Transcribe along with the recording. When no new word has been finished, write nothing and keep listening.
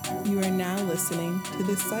are now listening to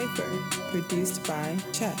The Cypher, produced by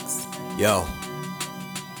Chex. Yo,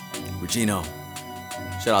 Regino,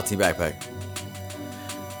 shout out Team Backpack.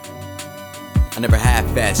 I never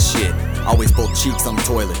half-ass shit, always both cheeks on the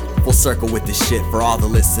toilet. Full circle with this shit for all the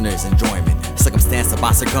listeners' enjoyment. Circumstance of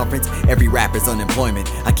my circumference, every rapper's unemployment.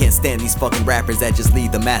 I can't stand these fucking rappers that just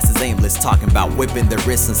leave the masses aimless, talking about whipping their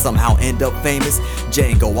wrists and somehow end up famous.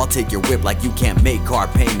 Django, I'll take your whip like you can't make car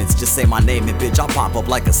payments. Just say my name and bitch, I'll pop up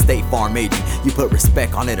like a State Farm agent. You put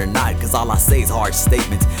respect on it or not, cause all I say is hard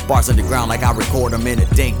statements. Bars underground like I record them in a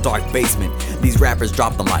dank dark basement. These rappers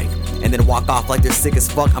drop the mic and then walk off like they're sick as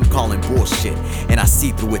fuck. I'm calling bullshit, and I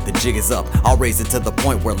see through it, the jig is up. I'll raise it to the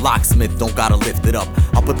point where locksmith don't gotta lift it up.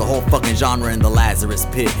 I'll put the whole fucking genre in the Lazarus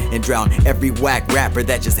pit and drown every whack rapper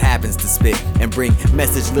that just happens to spit, and bring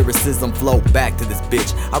message lyricism flow back to this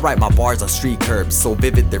bitch. I write my bars on street curbs, so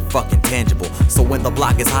vivid they're fucking tangible. So when the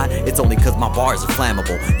block is hot, it's only cause my bars are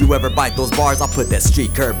flammable. You ever bite those bars, I'll put that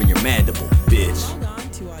street curb in your mandible, bitch. Log on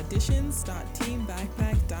to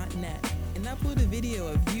auditions.teambackpack.net and upload a video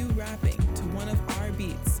of you rapping to one of our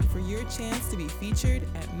beats for your chance to be featured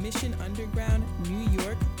at Mission Underground, New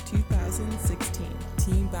York 2016.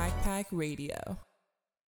 Team Backpack Radio.